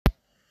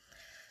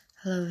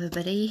Hello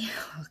everybody,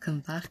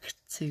 welcome back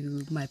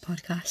to my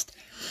podcast.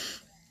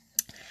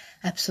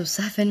 Episode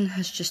 7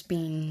 has just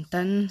been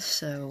done,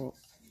 so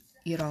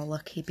you're all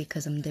lucky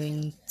because I'm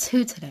doing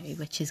 2 today,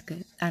 which is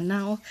good. And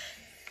now,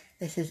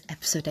 this is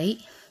episode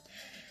 8.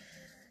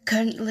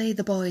 Currently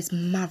the boys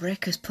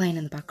Maverick is playing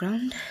in the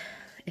background,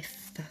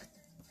 if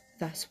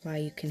that's why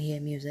you can hear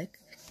music.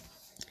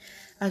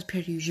 As per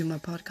usual my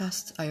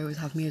podcasts, I always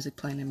have music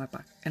playing in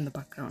the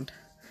background.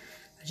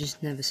 I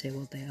just never say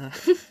what they are.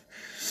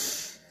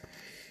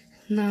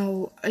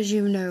 Now, as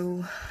you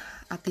know,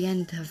 at the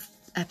end of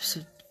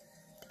episode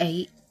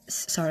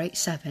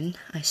 7,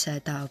 I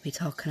said that I'll be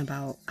talking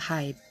about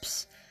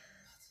Hype's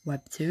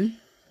webtoon,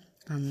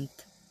 and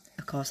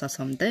of course that's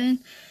what I'm doing.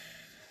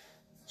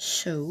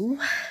 So,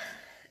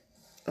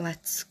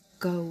 let's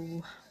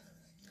go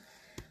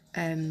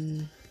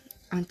on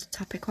to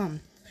topic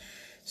 1.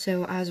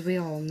 So, as we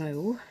all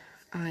know,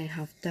 I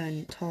have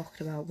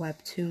talked about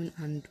webtoon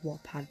and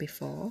Wattpad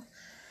before.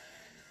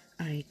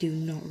 I do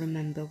not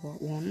remember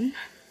what one.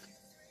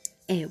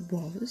 It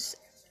was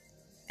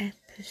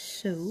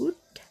episode...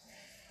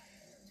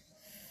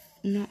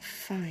 not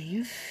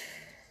 5.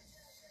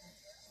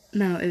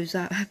 No, it was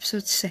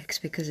episode 6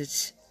 because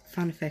it's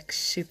fanfic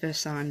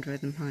Superstar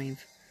Android and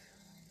Hive.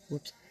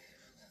 Whoops.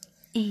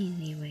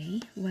 Anyway,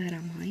 where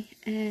am I?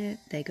 There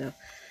you go.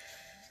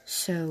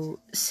 So,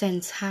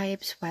 since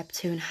Hype's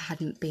webtoon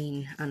hadn't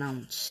been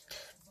announced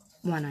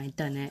when I'd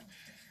done it,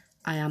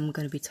 I am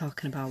going to be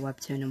talking about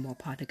webtoon and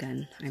Wattpad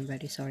again. I'm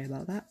very sorry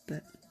about that,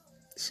 but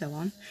so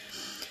on.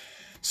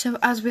 So,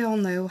 as we all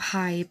know,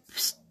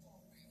 Hype's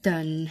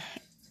done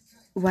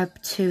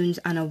webtoons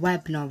and a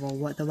web novel.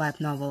 What the web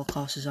novel, of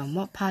course, is on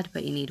Wattpad,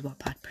 but you need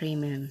Wattpad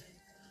Premium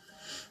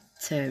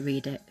to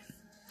read it.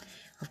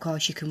 Of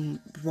course, you can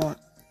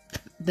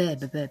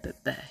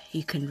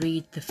you can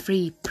read the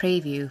free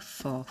preview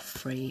for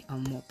free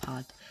on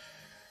Wattpad,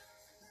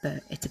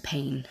 but it's a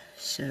pain.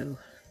 So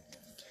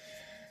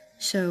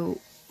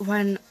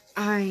when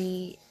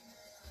I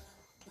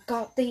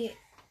got the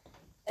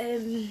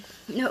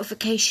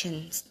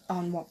notifications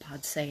on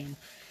Wattpad saying,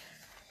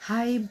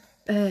 "Hi,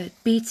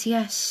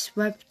 BTS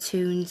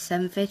webtoon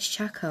 7th Age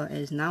Chaco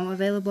is now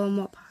available on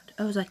Wattpad,"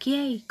 I was like,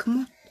 "Yay! Come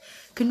on,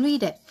 can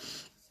read it."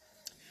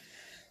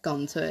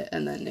 Gone to it,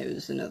 and then it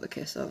was another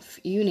case of,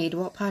 "You need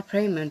Wattpad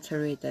Premium to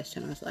read this,"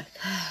 and I was like,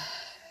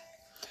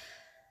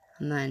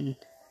 and then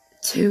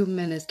 2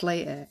 minutes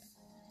later,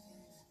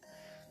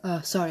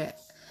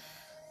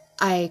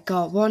 I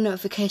got one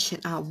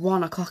notification at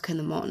 1 o'clock in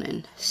the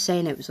morning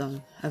saying it was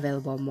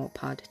available on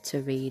Wattpad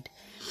to read.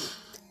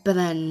 But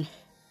then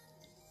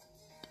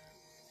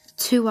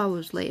 2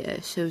 hours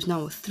later, so it was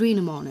now 3 in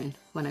the morning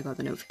when I got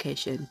the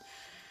notification,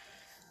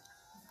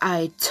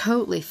 I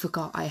totally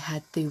forgot I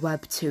had the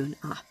webtoon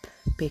app,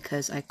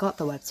 because I got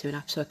the webtoon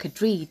app so I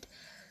could read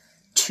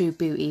True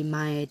Beauty,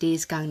 My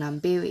IDs,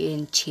 Gangnam Beauty,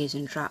 and Cheese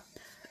and Trap,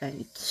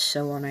 and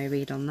so on. I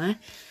read on there.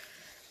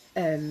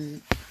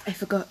 I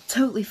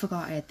totally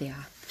forgot I had the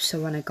app,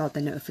 so when I got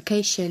the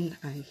notification,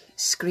 I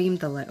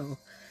screamed a little,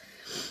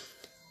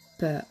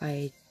 but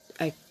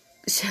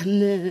so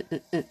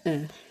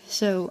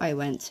I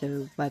went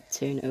to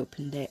webtoon,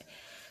 opened it,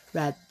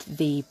 read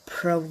the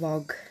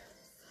prologue,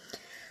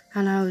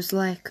 and I was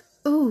like,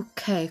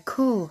 okay,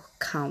 cool,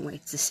 can't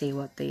wait to see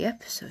what the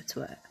episodes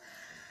were.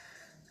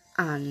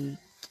 And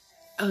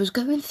I was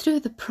going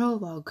through the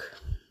prologue,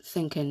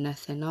 thinking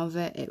nothing of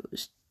it. It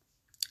was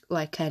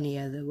like any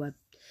other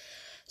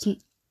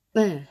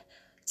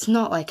it's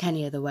not like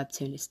any other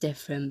webtoon, it's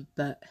different,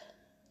 but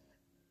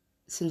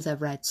since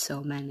I've read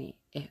so many,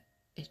 it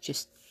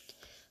just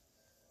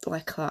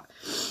like that.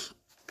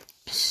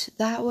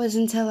 That was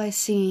until I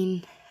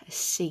seen a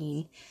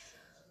scene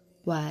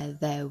where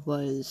there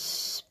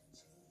was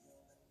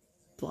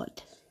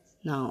blood.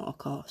 Now, of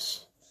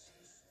course,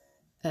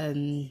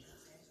 I'm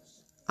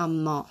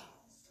not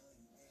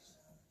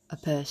a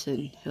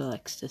person who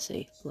likes to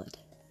see blood,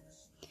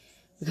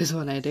 because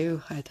when I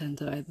do, I tend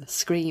to either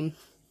scream,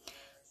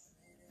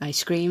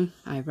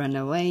 I run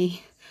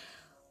away,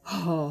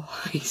 or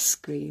I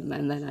scream,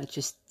 and then I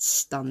just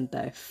stand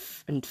there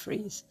and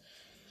freeze.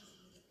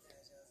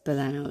 But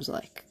then I was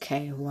like,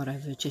 okay,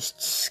 whatever,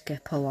 just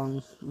skip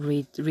along,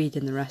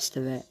 reading the rest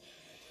of it.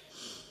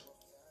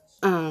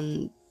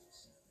 And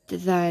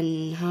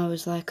then I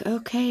was like,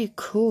 okay,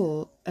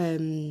 cool.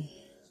 Then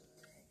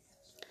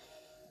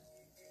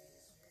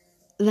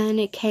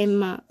it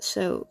came out,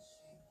 so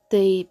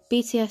the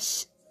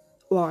BTS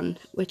one,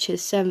 which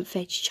is 7th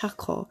Age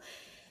Chaco,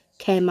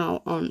 came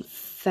out on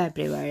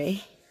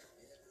Friday,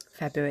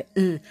 I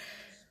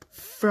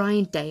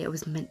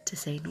was meant to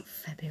say, not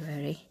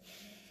February.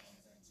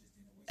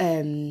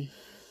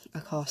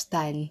 Of course,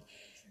 then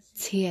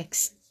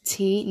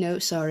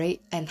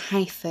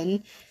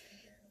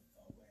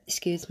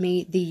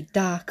the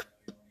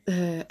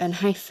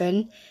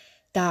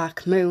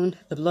Dark Moon,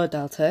 the Blood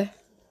Delta,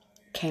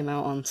 came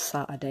out on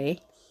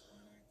Saturday.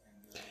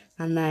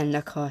 And then,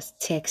 of course,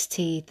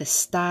 TXT, the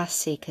Star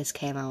Seekers,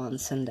 came out on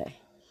Sunday.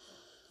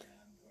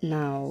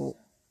 Now,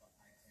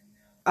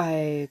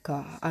 I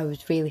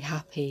was really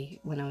happy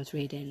when I was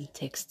reading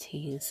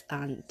TXT's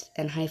and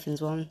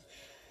Hyphen's one,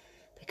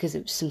 because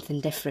it was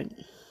something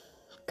different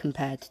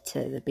compared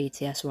to the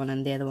BTS one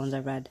and the other ones I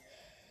read.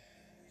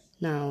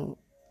 Now,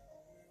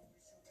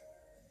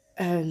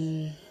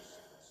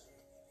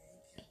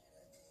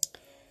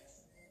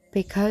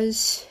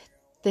 because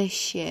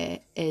this year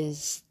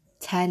is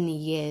 10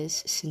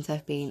 years since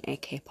I've been a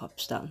K-pop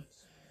stan,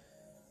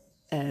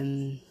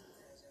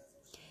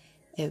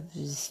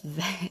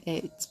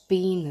 it's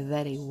been a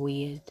very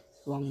weird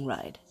long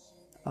ride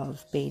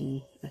of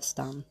being a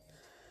stan.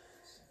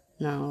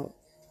 Now,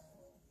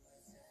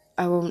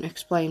 I won't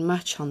explain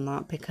much on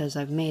that because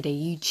I've made a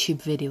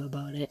YouTube video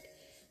about it,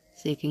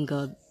 so you can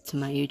go to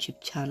my YouTube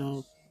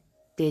channel,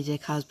 DJ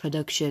Kaz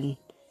Production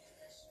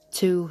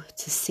 2,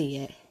 to see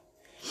it.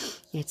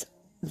 It's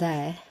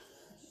there.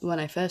 When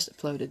I first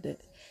uploaded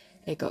it,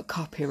 it got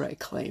copyright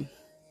claim.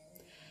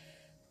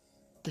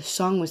 The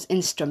song was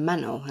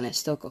instrumental and it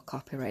still got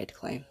copyright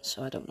claim,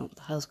 so I don't know what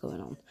the hell's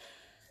going on.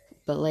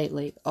 But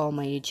lately, all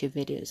my YouTube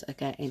videos are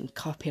getting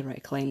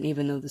copyright claim,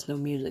 even though there's no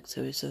music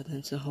to it, so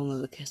it's a whole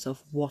other case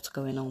of what's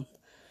going on.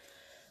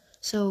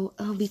 So,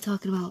 I'll be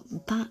talking about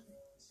that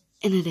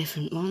in a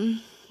different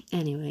one.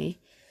 Anyway,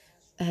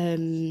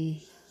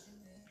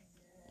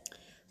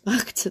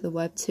 back to the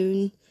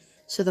webtoon.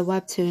 So the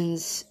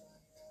webtoons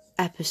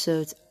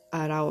episodes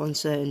are out on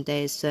certain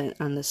days and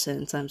at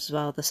certain times as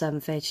well. The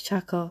 7th Age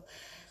Chaco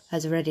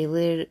has already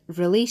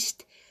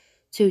released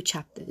 2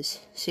 chapters.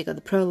 So you got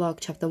the prologue,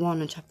 chapter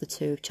 1 and chapter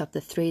 2. Chapter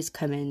 3 is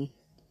coming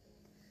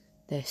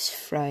this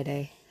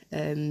Friday.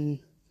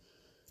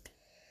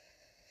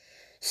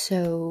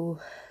 So,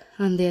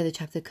 and the other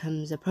chapter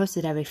comes,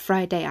 posted every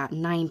Friday at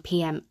 9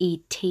 PM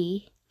ET.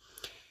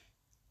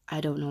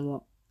 I don't know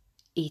what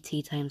ET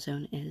time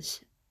zone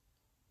is.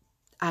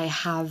 I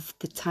have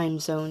the time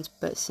zones,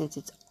 but since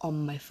it's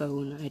on my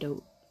phone, I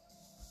don't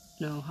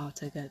know how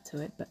to get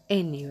to it. But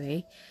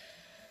anyway,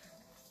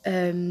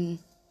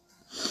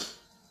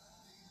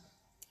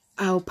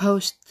 I'll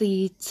post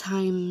the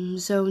time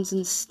zones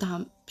and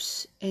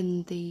stamps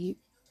in the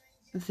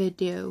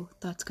video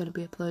that's going to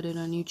be uploaded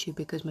on YouTube,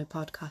 because my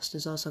podcast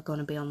is also going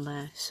to be on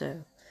there,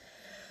 so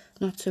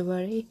not to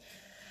worry.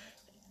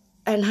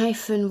 And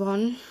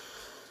 -1,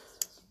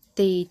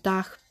 the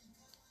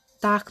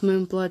Dark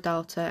Moon Blood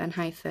Altar and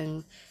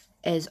Hyphen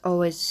is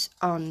always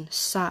on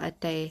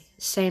Saturday,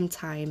 same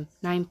time,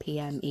 9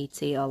 PM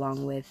ET,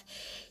 along with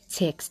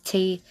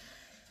TXT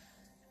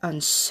on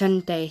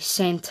Sunday,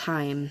 same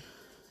time,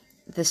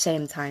 the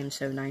same time,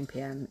 so 9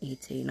 PM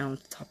ET. Now on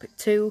to topic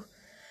 2.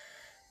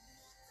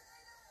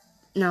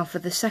 Now for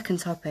the second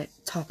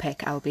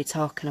topic, I'll be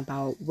talking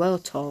about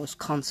world tours,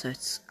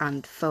 concerts,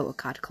 and photo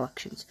card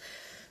collections.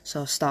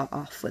 So I'll start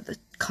off with the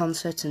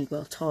concerts and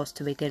world tours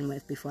to begin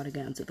with before I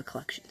get into the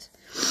collections.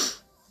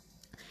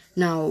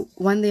 Now,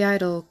 when the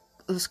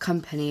Idols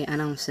company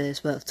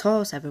announces world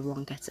tours,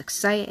 everyone gets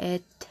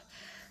excited,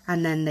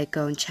 and then they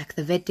go and check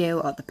the video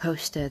or the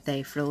poster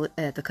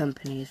the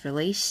company has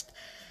released,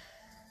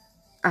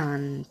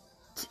 and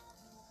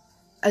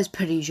as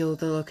per usual,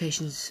 the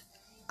locations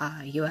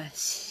are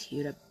US,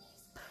 Europe,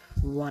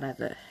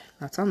 whatever,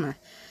 that's on there.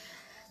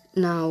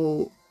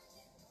 Now,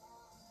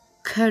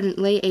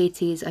 currently,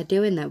 ATEEZ are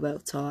doing their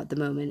world tour at the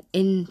moment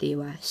in the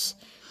US.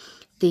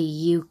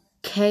 The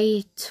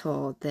UK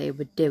tour they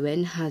were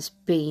doing has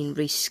been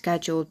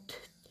rescheduled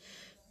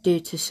due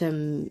to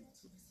some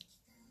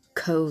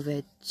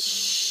COVID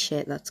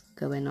shit that's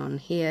going on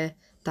here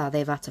that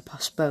they've had to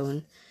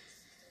postpone.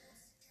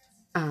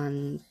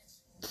 And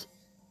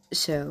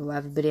so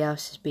everybody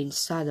else has been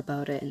sad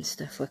about it and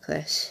stuff like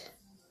this.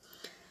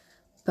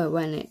 But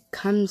when it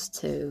comes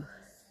to...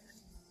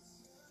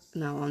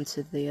 Now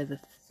onto the other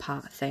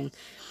part thing.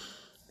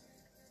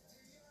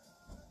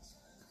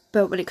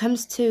 But when it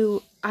comes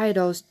to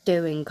idols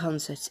doing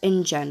concerts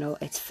in general,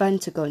 it's fun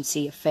to go and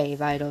see your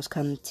fave idols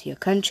come to your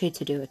country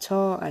to do a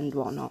tour and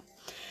whatnot.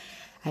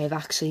 I have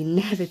actually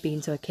never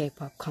been to a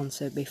K-pop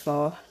concert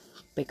before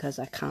because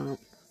I can't.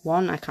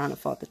 1, I can't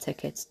afford the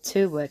tickets.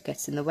 2, work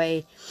gets in the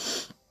way.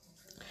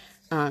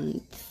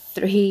 And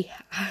 3,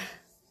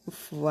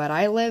 where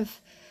I live,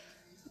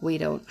 we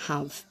don't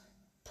have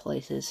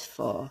places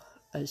for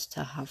us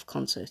to have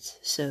concerts.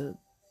 So,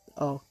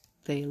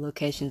 the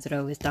locations are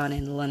always down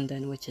in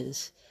London, which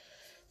is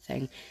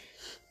thing.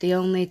 The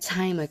only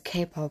time a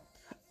K-pop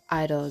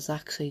idol has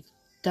actually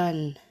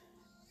done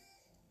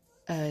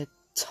a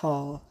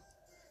tour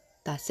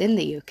that's in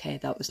the UK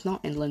that was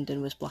not in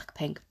London was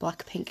Blackpink.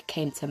 Blackpink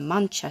came to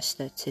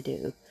Manchester to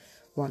do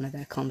one of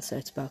their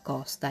concerts, but of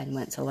course then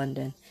went to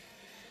London.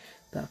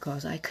 But of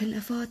course I couldn't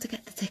afford to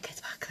get the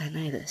tickets back then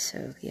either,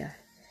 so yeah.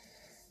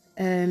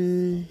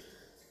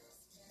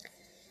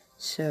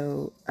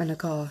 So, and of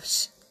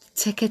course,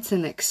 tickets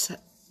in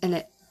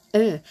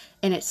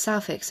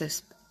itself,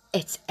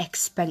 it's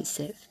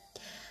expensive.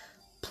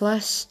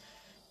 Plus,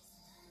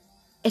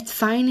 it's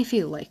fine if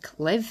you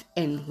live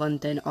in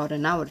London or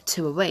an hour or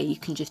 2 away, you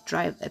can just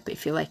drive there. But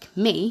if you're like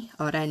me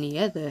or any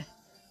other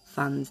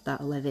fans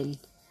that live in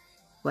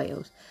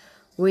Wales,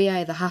 we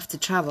either have to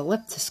travel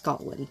up to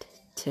Scotland,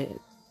 to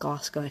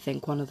Glasgow I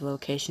think one of the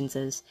locations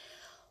is,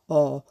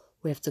 or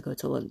we have to go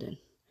to London.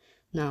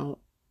 Now,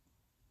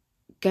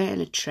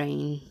 getting a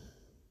train,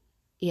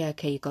 yeah,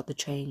 okay, you got the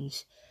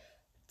trains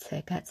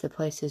to get to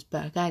places,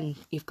 but again,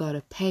 you've got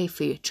to pay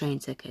for your train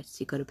tickets,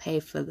 you've got to pay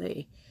for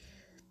the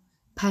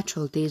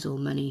petrol, diesel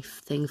money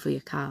thing for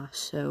your car,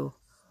 so,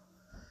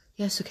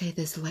 yes, okay,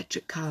 there's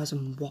electric cars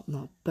and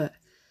whatnot, but,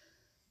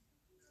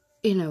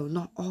 you know,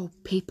 not all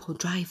people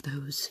drive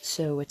those,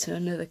 so it's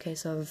another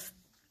case of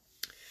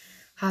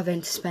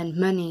having to spend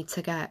money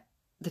to get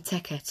the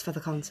tickets for the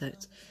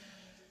concert.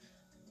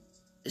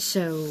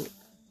 So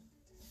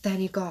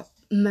then you've got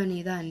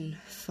money then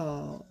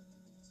for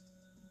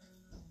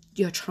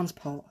your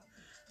transport.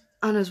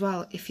 And as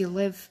well, if you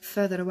live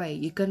further away,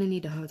 you're going to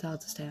need a hotel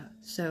to stay at.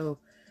 So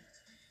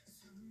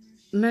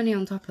money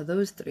on top of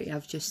those three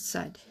I've just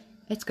said,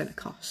 it's going to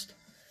cost.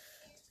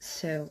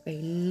 So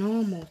a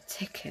normal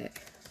ticket,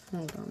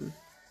 hold on,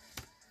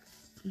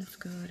 let's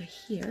go to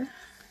here.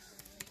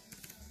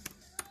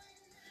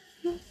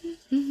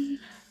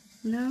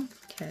 No?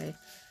 Okay.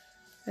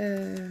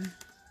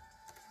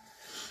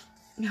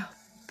 No,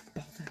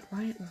 bother.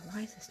 Why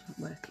is this not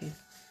working?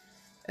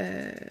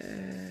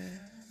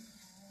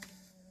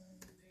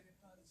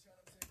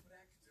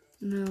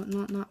 No,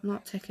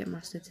 not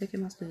Ticketmaster.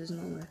 Ticketmaster does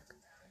not work.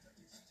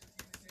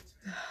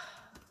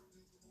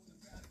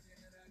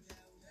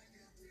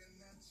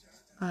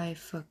 I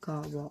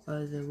forgot what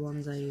other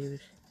ones I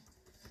use.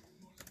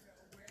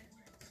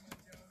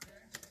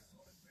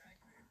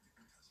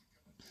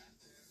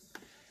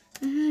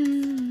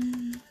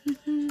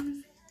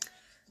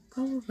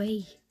 Go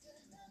away.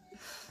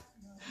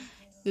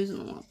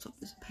 Using the laptop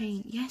is a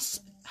pain.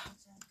 Yes,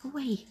 go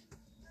away.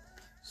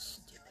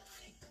 Stupid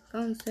thing.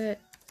 Concert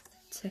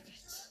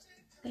tickets.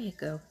 There you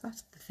go.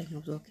 That's the thing I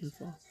was looking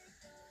for.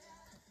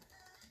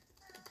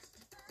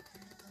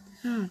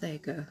 Oh, there you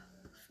go.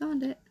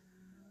 Found it.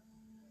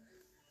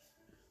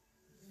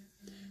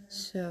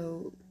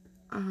 So,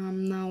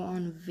 I'm now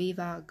on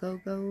Viva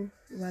GoGo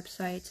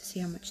website to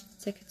see how much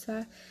the tickets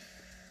are.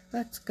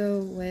 Let's go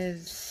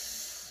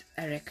with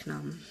Eric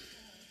Nam.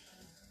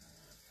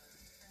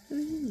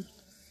 Ooh.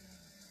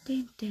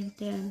 Dun, dun,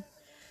 dun.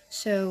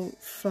 So,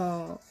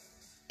 for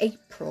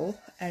April,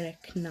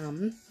 Eric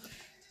Nam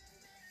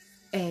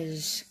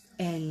is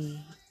in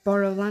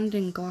Borrowland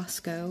in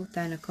Glasgow.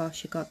 Then, of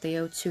course, you got the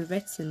O2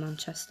 Ritz in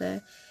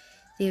Manchester,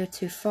 the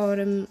O2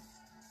 Forum,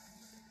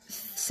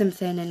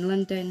 something in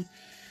London,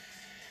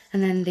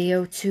 and then the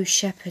O2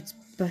 Shepherd's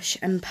Bush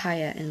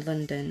Empire in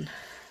London.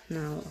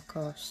 Now, of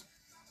course,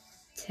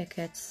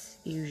 tickets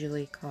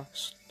usually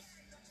cost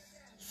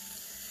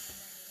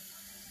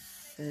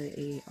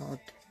 30 odd,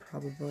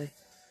 probably.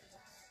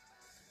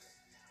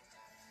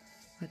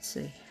 Let's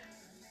see.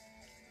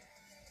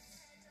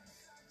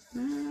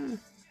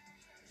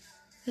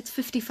 It's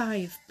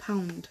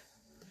 £55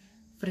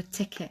 for a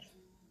ticket.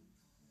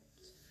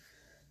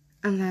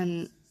 And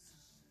then,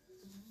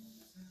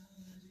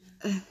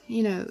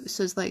 you know,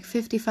 so it's like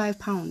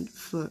 £55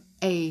 for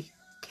a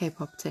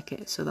K-pop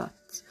ticket, so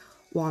that's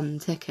one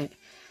ticket.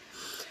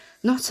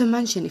 Not to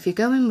mention, if you're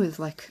going with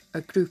like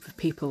a group of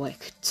people,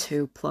 like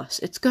 2+,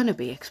 it's gonna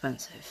be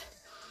expensive.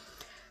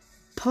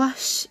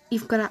 Plus,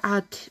 you've got to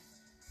add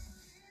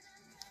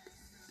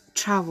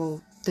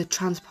the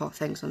transport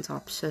things on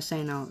top. So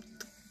say now,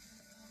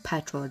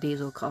 petrol or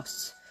diesel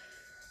costs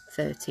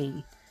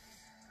 13,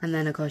 and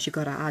then of course you've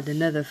got to add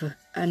another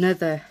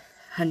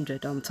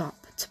 100 on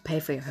top to pay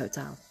for your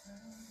hotel.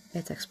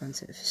 It's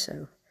expensive,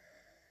 so.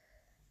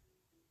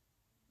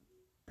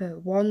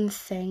 But one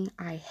thing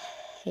I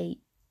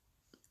hate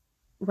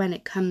when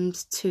it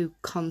comes to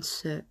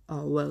concert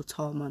or world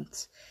tour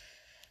months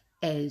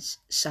is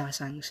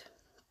sarsangs.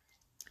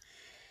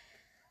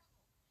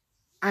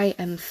 I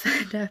am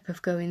fed up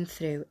of going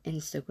through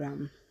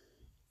Instagram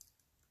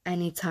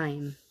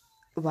anytime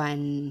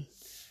when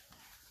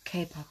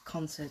K-pop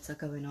concerts are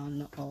going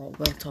on or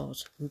world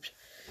tours,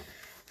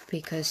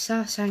 because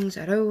sarsangs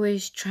are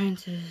always trying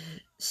to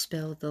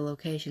spill the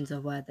locations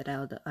of where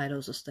the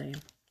idols are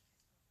staying.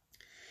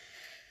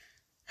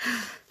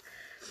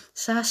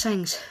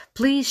 Sarsangs,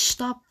 please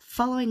stop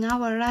following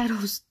our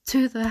idols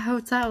to the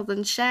hotels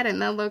and sharing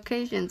their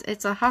locations.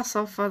 It's a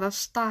hassle for the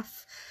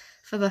staff,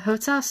 for the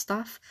hotel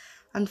staff,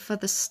 and for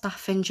the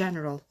staff in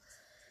general,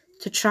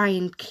 to try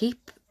and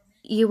keep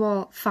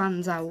your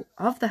fans out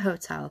of the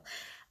hotel,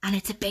 and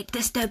it's a big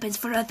disturbance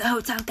for other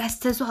hotel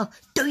guests as well.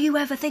 Do you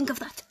ever think of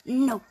that?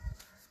 No.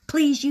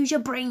 Please use your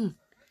brain.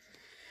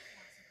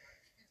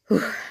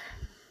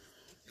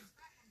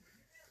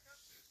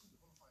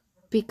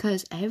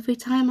 Because every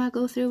time I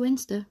go through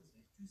Insta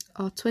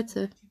or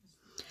Twitter,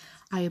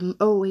 I am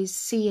always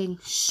seeing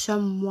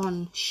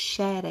someone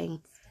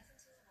sharing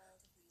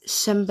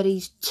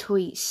somebody's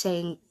tweet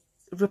saying,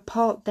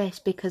 report this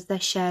because they're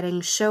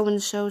sharing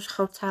so-and-so's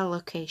hotel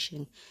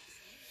location.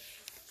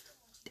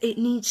 It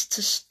needs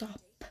to stop.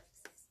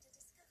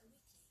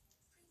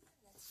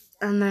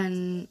 And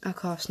then, of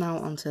course, now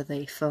onto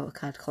the photo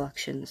card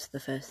collections. The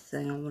first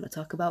thing I want to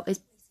talk about is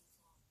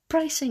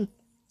overpricing.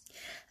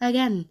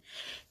 Again,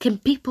 can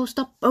people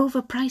stop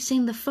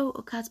overpricing the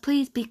photo cards,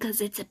 please? Because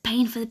it's a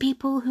pain for the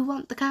people who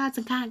want the cards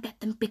and can't get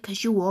them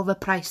because you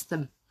overpriced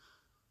them.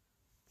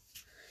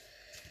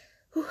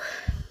 Whew.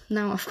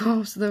 Now, of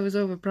course, those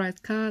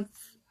overpriced cards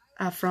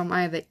are from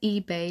either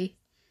eBay,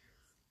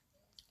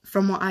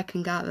 from what I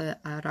can gather,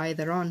 are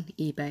either on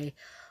eBay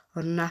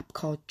or an app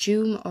called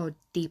Joom or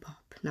Depop.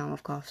 Now,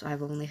 of course,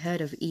 I've only heard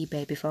of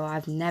eBay before.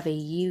 I've never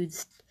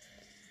used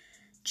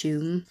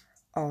Joom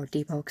or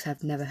Depop because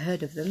I've never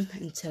heard of them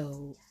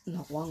until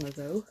not long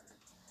ago.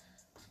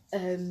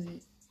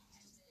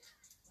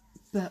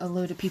 But a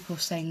load of people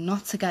saying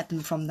not to get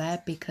them from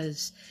there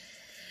because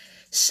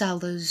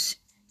sellers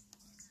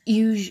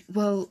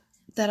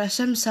there are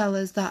some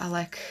sellers that are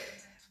like,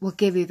 will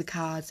give you the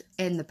cards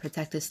in the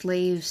protected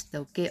sleeves,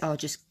 or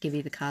just give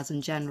you the cards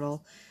in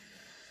general.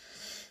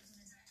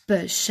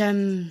 But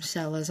some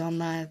sellers on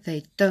there,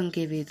 they don't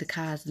give you the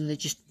cards and they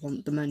just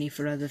want the money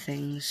for other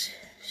things.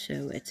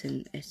 So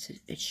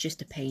it's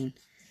just a pain.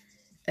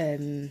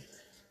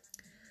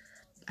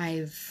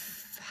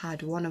 I've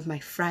had one of my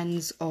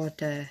friends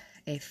order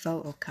a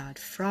photo card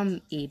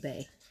from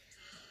eBay,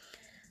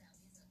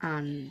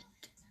 and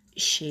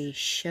she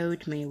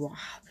showed me what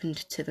happened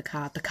to the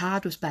card. The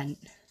card was bent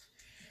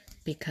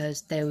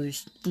because there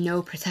was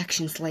no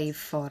protection sleeve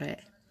for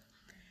it,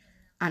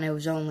 and it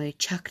was only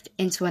chucked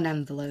into an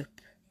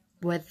envelope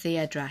with the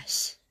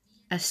address,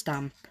 a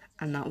stamp,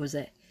 and that was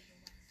it.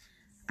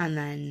 And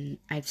then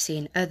I've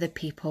seen other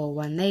people,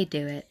 when they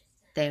do it,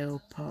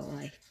 they'll put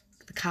like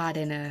the card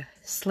in a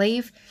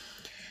sleeve,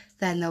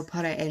 then they'll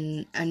put it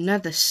in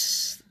another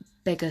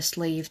bigger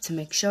sleeve to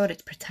make sure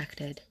it's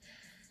protected,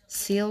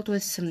 sealed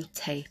with some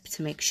tape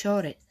to make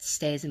sure it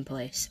stays in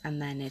place, and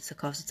then it's of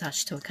course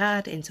attached to a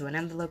card into an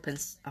envelope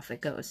and off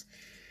it goes.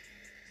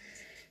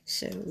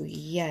 So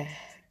yeah,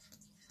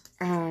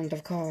 and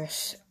of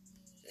course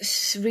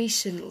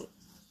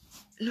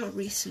not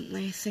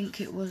recently, I think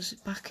it was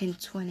back in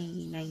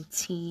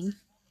 2019,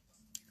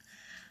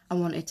 I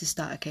wanted to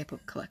start a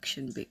K-pop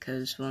collection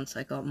because once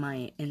I got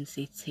my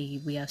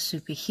NCT We Are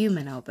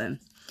Superhuman album,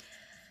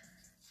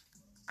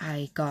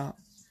 I got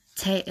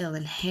Taeil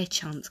and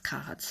Haechan's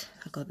cards.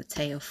 I got the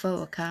Taeil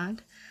photo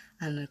card,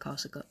 and of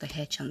course I got the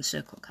Haechan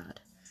circle card.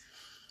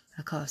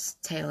 Of course,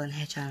 Taeil and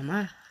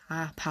Haechan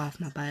are part of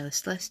my buy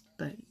list,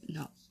 but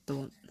not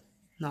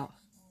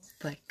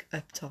like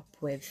up top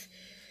with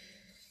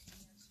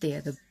the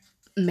other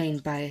main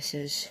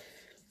biases.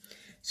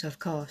 So of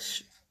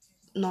course,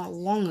 not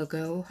long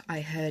ago I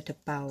heard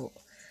about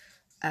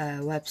a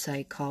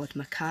website called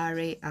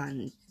Makari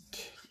and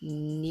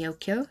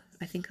Nyokyo,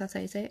 I think that's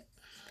how you say it.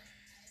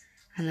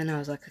 And then I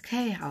was like,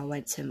 okay, I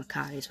went to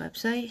Makari's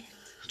website,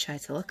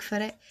 tried to look for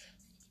it,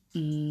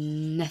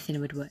 nothing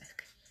would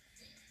work.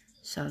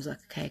 So I was like,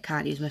 okay, I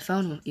can't use my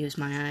phone, I won't use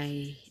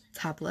my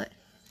tablet.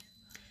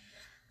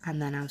 And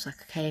then I was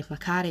like, okay,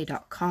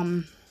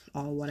 Makari.com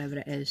or whatever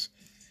it is.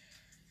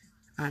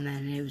 And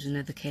then it was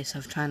another case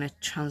of trying to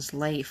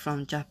translate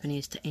from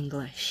Japanese to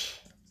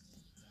English.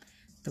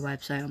 The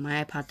website on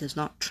my iPad does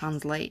not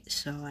translate,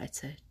 so I had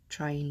to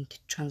try and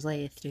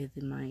translate it through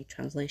my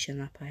translation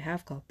app I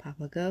have called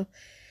Papago.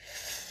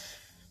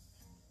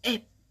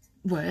 It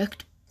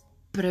worked,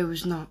 but it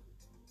was not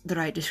the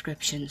right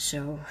description,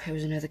 so it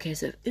was another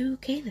case of,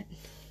 okay then.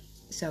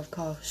 So of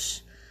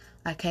course,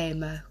 I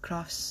came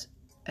across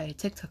a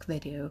TikTok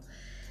video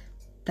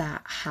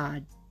that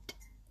had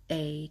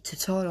a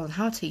tutorial on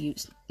how to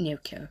use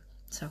Nyokyo.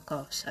 So of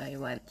course I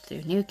went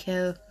through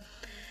Nyokyo.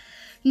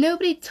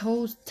 Nobody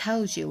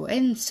tells you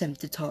in some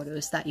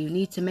tutorials that you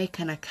need to make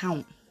an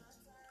account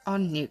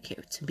on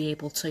Nyokyo to be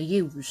able to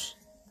use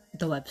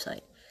the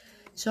website.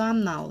 So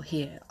I'm now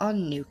here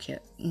on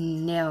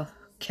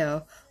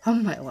Nyokyo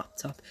on my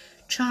laptop,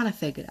 trying to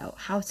figure out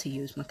how to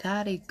use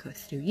Makari, go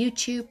through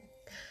YouTube,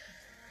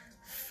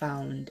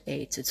 found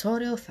a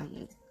tutorial,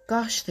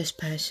 gosh, this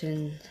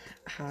person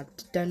had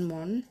done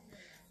one.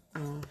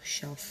 I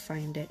shall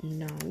find it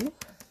now.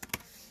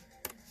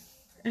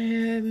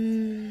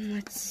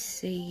 Let's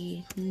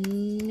see.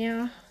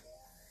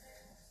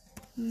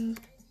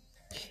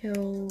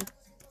 Kill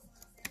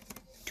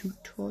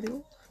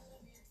tutorial.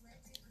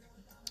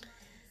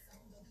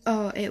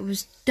 Oh, it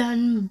was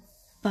done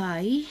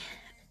by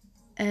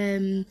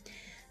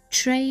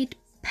Trade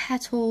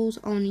Petals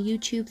on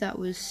YouTube. That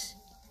was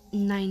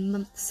 9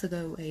 months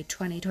ago, a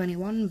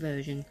 2021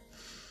 version.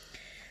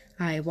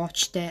 I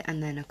watched it,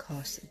 and then of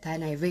course,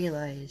 then I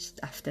realised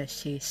after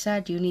she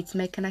said you need to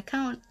make an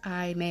account,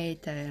 I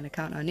made an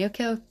account on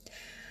Nyokyo.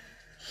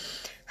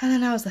 And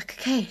then I was like,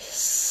 okay,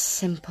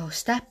 simple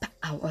step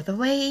out of the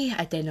way.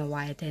 I didn't know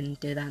why I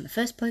didn't do that in the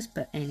first place,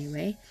 but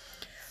anyway,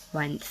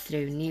 went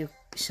through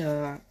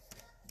so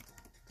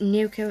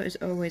Nyokyo is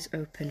always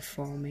open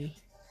for me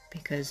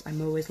because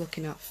I'm always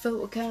looking at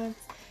photo cards,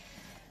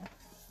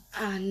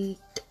 and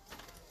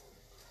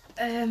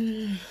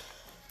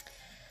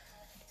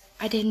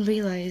I didn't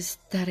realise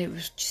that it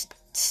was just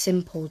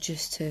simple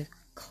just to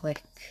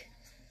click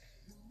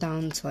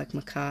down to like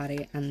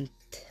Makari, and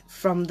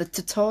from the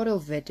tutorial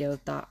video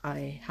that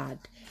I had,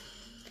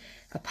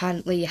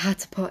 apparently you had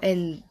to put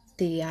in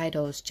the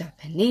idol's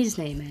Japanese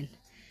name in.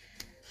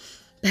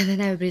 But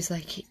then everybody's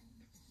like,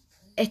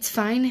 it's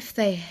fine if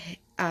they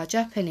are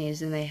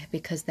Japanese and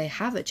because they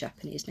have a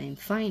Japanese name,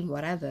 fine,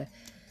 whatever.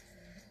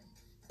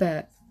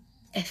 But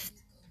if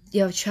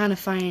you're trying to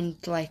find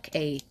like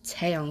a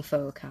Taeyong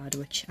photo card,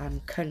 which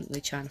I'm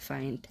currently trying to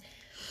find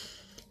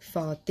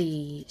for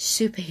the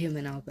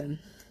Superhuman album,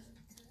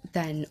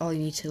 then all you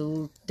need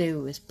to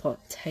do is put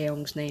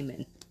Taeyong's name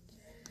in.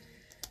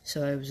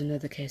 So it was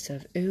another case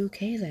of,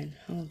 okay then,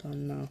 hold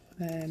on now.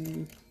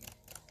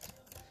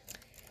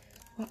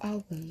 What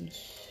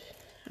albums?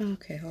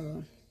 Okay, hold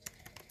on.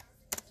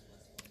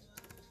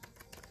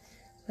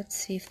 Let's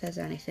see if there's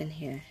anything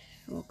here.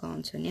 We'll go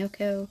on to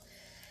Nyoko.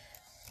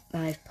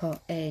 I've put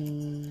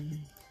in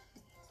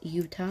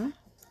Utah.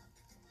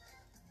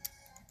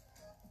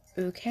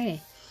 Okay.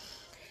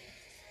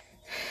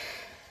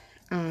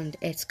 And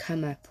it's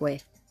come up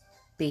with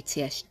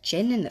BTS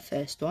Jin in the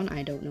first one.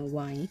 I don't know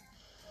why.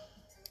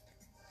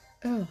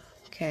 Oh,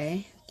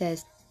 okay.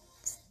 There's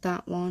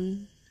that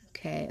one.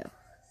 Okay.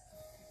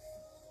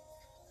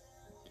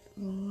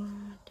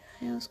 What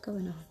the hell's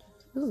going on?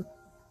 Ooh.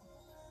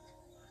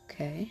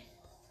 Okay.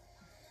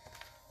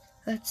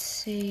 Let's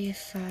see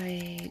if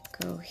I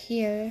go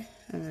here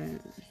and then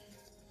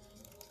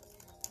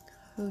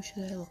who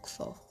should I look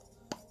for?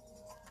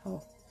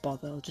 Oh,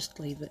 bother, I'll just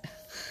leave it.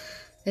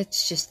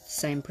 It's just the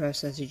same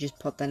process, you just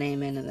put the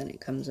name in and then it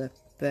comes up.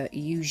 But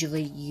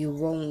usually you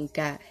won't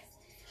get,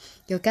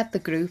 you'll get the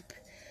group,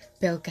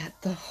 but you'll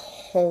get the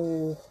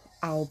whole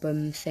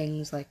album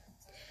things like,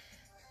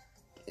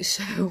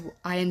 so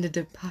I ended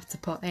up having to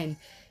put in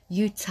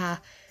Utah,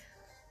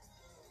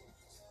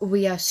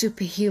 We Are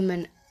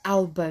Superhuman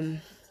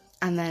album,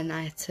 and then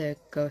I had to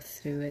go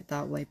through it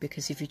that way,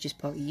 because if you just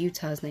put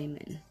Utah's name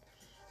in,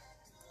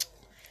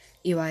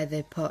 you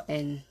either put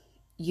in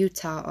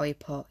Utah or you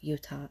put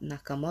Utah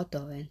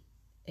Nakamoto in,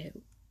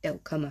 it'll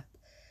come up.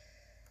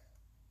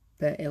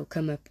 But it'll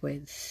come up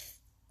with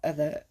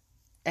other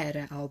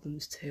era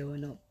albums too,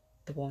 and not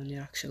the one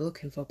you're actually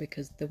looking for,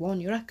 because the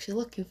one you're actually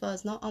looking for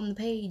is not on the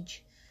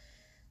page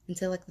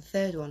until like the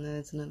third one, and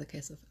it's another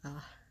case of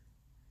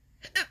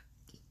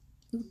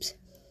oops.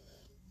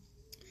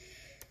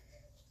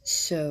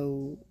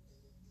 So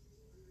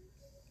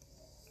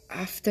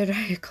after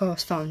I of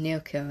course found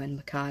Nyoko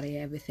and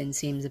Makari, everything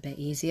seems a bit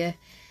easier.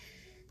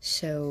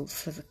 So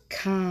for the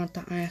card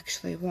that I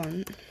actually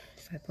want,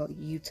 if I put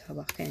Utah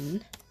back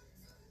in,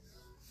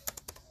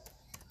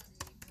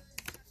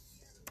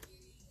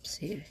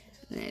 see,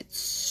 it's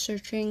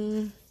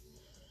searching.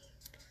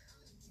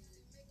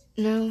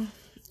 No,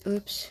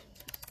 oops,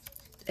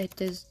 it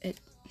does it.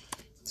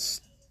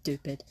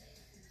 Stupid.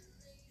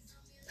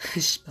 I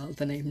spelled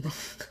the name wrong.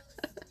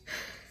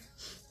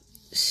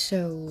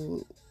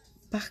 So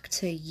back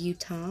to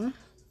Utah.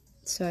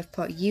 So I've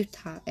put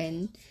Utah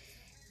in.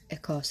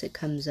 Of course, it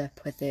comes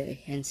up with the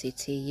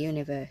NCT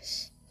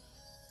Universe.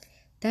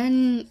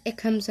 Then it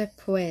comes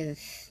up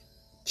with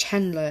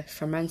Chandler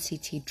from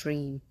NCT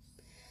Dream.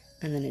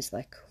 And then it's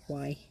like,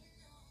 why?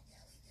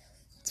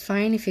 It's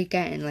fine if you're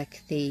getting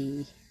like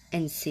the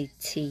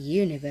NCT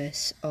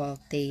Universe or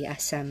the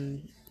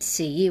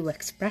SMCU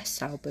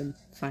Express album.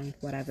 Fine,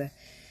 whatever.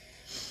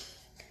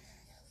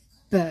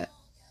 But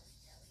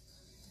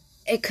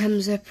it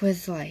comes up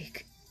with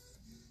like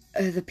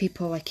other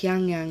people like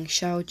Yang Yang,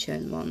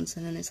 Xiaojun ones,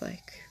 and then it's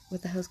like,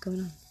 what the hell's going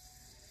on?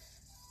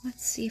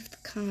 Let's see if the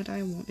card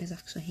I want is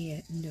actually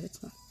here. No,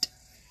 it's not.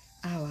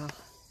 Oh well.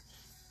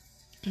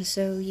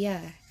 So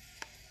yeah,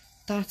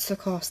 that's of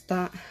course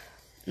that.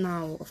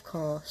 Now, of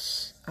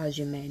course, as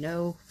you may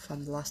know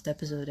from the last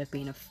episode,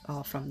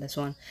 or from this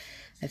one,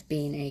 I've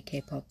been a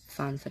K-pop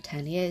fan for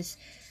 10 years,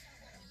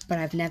 but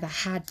I've never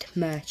had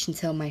merch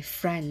until my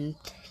friend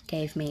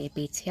gave me a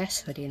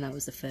BTS hoodie, and that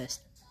was the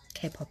first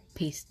K-pop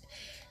piece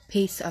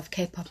of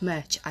K-pop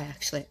merch I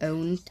actually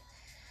owned.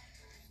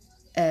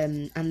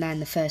 And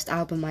then the first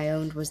album I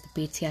owned was the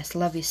BTS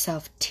Love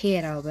Yourself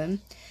Tear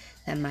album.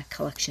 Then my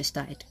collection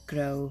started to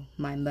grow.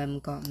 My mum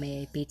got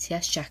me a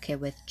BTS jacket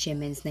with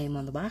Jimin's name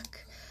on the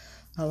back,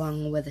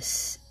 along with a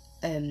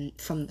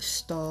from the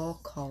store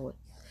called,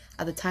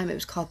 at the time it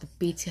was called the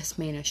BTS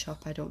Mania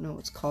Shop. I don't know what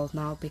it's called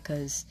now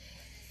because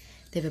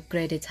they've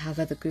upgraded to have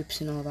other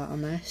groups and all that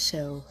on there.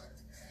 So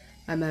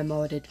my mum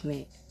ordered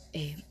me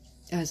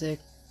as a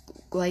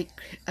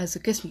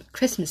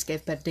Christmas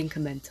gift, but it didn't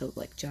come until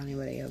like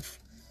January of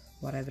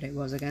whatever it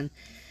was again.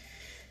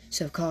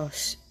 So of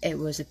course it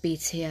was a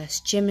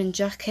BTS Jimin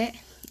jacket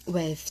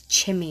with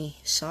Chimmy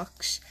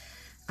socks,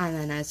 and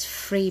then as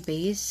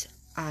freebies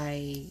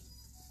I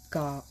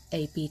got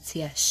a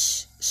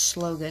BTS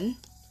slogan,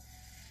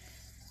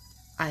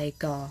 I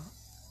got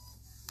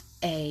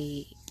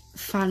a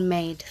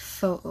fan-made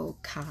photo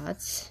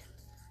cards,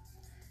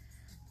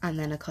 and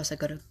then of course I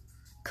got a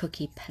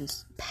cookie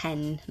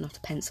pen, not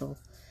a pencil.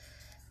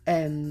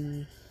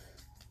 Of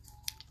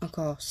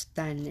course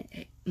then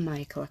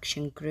my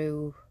collection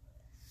grew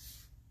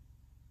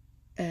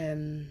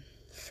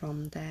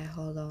from there.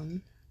 Hold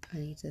on, I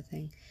need to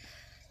think.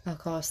 Of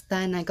course,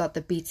 then I got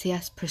the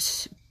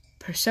BTS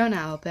Persona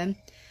album.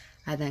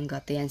 I then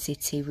got the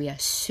NCT We Are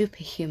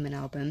Superhuman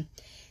album,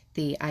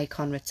 the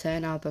Icon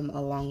Return album,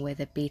 along with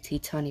a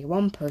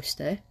BT21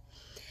 poster.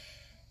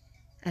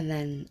 And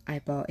then I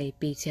bought a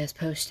BTS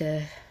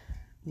poster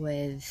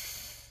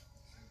with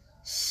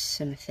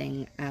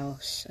something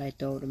else. I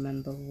don't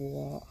remember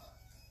what.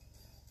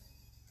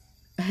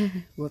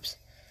 Whoops.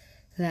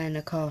 Then,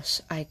 of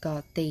course, I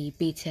got the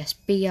BTS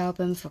B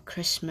album for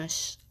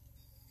Christmas.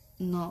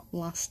 Not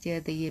last year,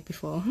 the year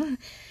before.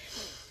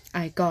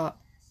 I got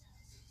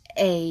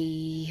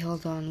a,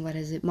 hold on, what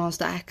is it?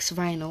 Monster X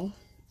vinyl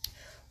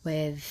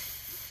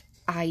with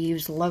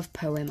IU's Love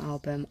Poem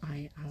album.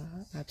 I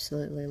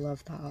absolutely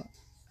love that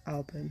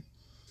album.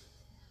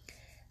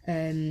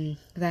 Then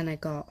I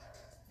got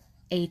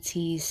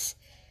 80s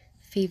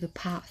Fever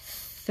Part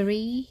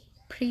 3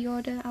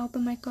 pre-order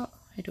album I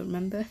don't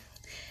remember.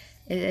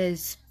 It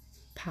is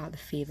part of the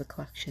Fever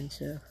collection,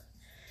 so.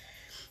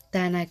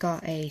 Then I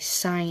got a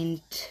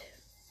signed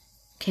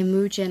Kim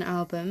Woo-jin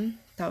album.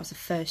 That was the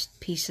first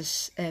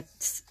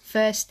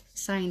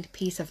signed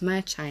piece of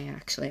merch I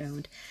actually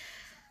owned.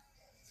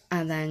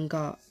 And then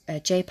got a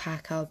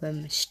J-Park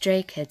album,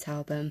 Stray Kids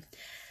album,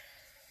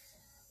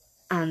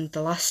 and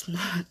the last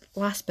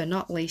but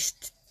not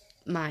least,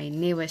 my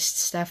newest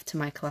stuff to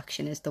my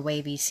collection is the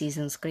Wavy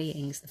Season's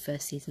Greetings, the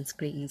first Season's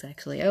Greetings I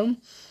actually own.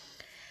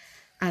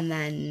 And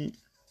then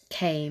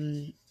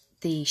came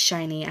the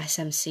shiny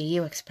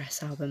SMCU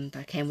Express album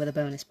that came with a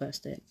bonus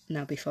poster.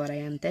 Now before I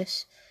end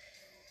this,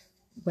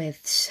 with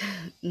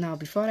some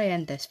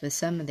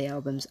of the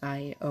albums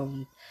I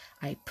own,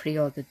 I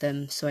pre-ordered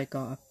them, so I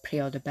got a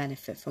pre-order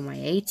benefit for my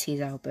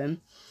 80s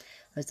album.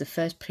 It was the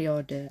first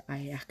pre-order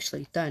I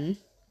actually done.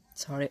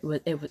 It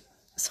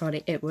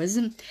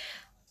wasn't.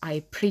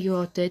 I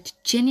pre-ordered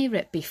Ginny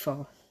Rip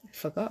before. I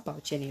forgot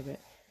about Ginny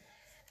Rip.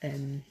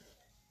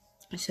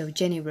 So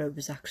Ginny Rip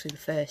was actually the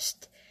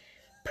first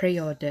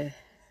pre-order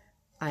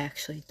I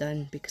actually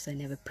done, because I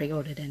never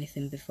pre-ordered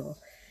anything before.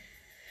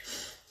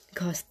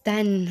 Because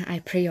then I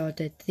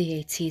pre-ordered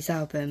the 80s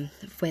album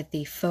with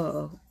the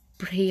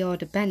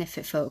pre-order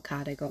benefit photo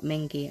card. I got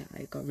Mingy.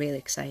 I got really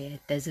excited.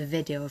 There's a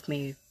video of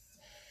me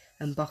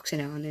unboxing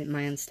it on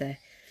my Insta.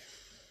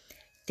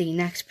 The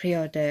next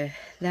pre-order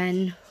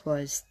then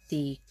was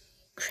the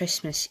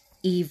Christmas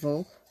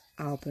Evil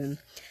album.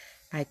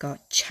 I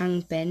got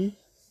Changbin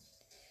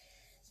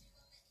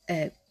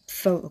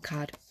photo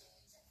card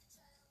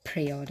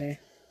pre-order.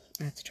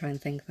 I have to try and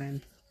think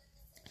then.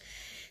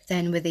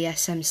 Then with the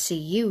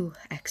SMCU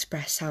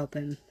Express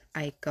album,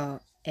 I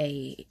got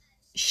a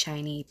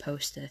shiny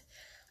poster.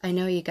 I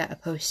know you get a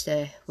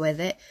poster with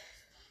it,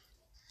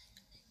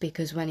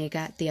 because when you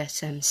get the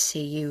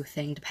SMCU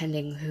thing,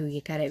 depending who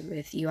you get it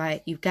with,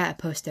 you get a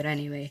poster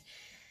anyway.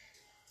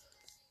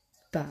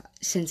 But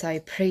since I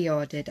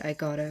pre-ordered, I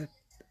got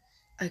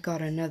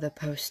another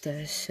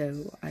poster,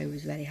 so I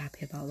was very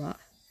happy about that.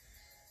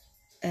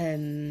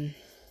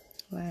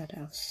 What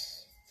else?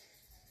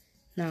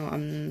 No,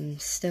 I'm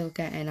still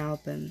getting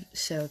albums.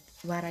 So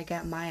where I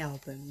get my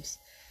albums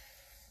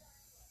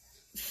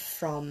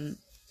from,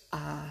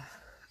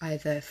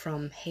 either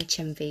from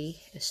HMV,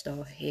 a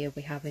store here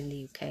we have in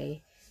the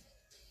UK.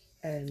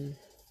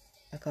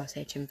 Of course,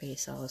 HMV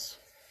sells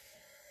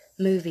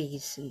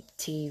movies and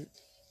TV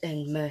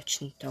and merch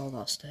and all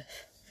that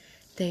stuff.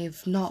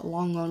 They've not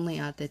long only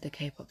added the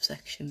K-pop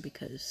section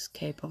because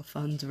K-pop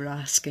fans were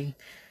asking.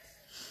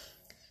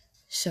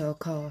 So of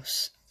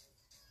course,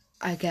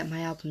 I get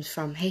my albums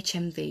from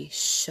HMV,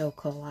 So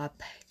Collab,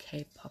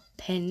 K-pop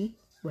Pin,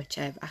 which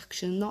I've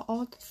actually not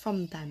ordered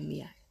from them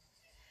yet.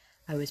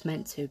 I was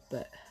meant to,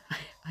 but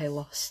I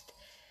lost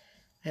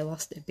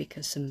it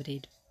because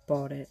somebody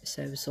bought it,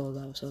 so it was sold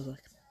out, so I was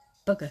like,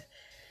 bugger.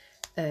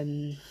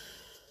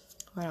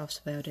 What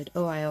else have I ordered?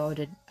 Oh, I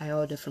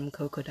ordered from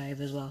Coco Dive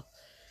as well.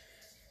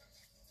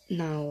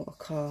 Now, of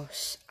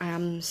course, I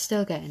am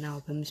still getting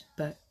albums,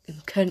 but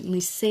I'm currently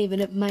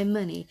saving up my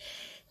money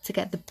to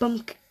get the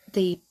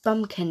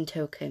Bumpkin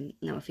token.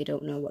 Now, if you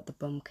don't know what the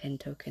Bumpkin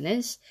token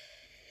is,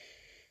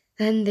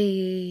 then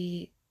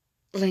the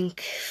link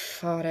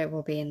for it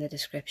will be in the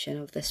description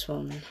of this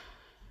one.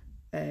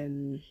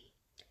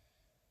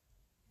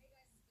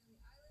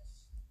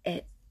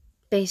 It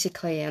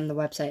basically, on the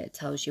website, it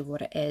tells you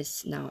what it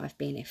is. Now, I've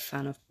been a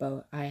fan of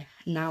I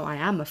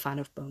am a fan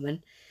of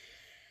Bowman.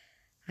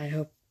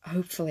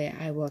 Hopefully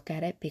I will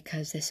get it,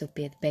 because this will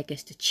be the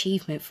biggest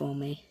achievement for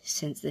me,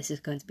 since this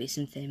is going to be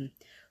something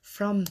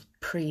from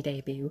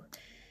pre-debut.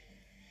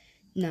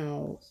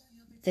 Now,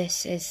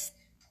 this is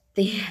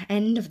the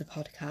end of the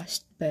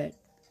podcast, but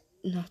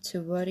not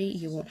to worry,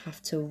 you won't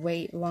have to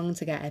wait long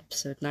to get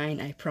episode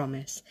 9, I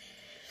promise,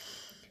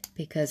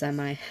 because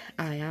I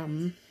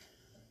am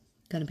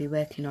going to be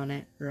working on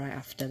it right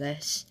after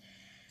this,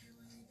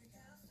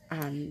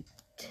 and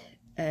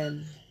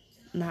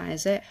that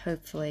is it.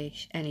 Hopefully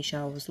any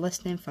was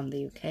listening from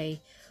the UK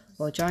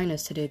will join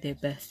us to do the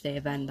birthday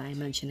event that I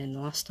mentioned in the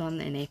last one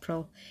in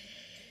April.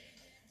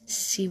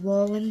 See you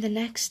all in the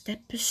next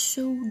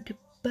episode.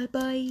 Bye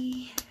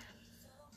bye.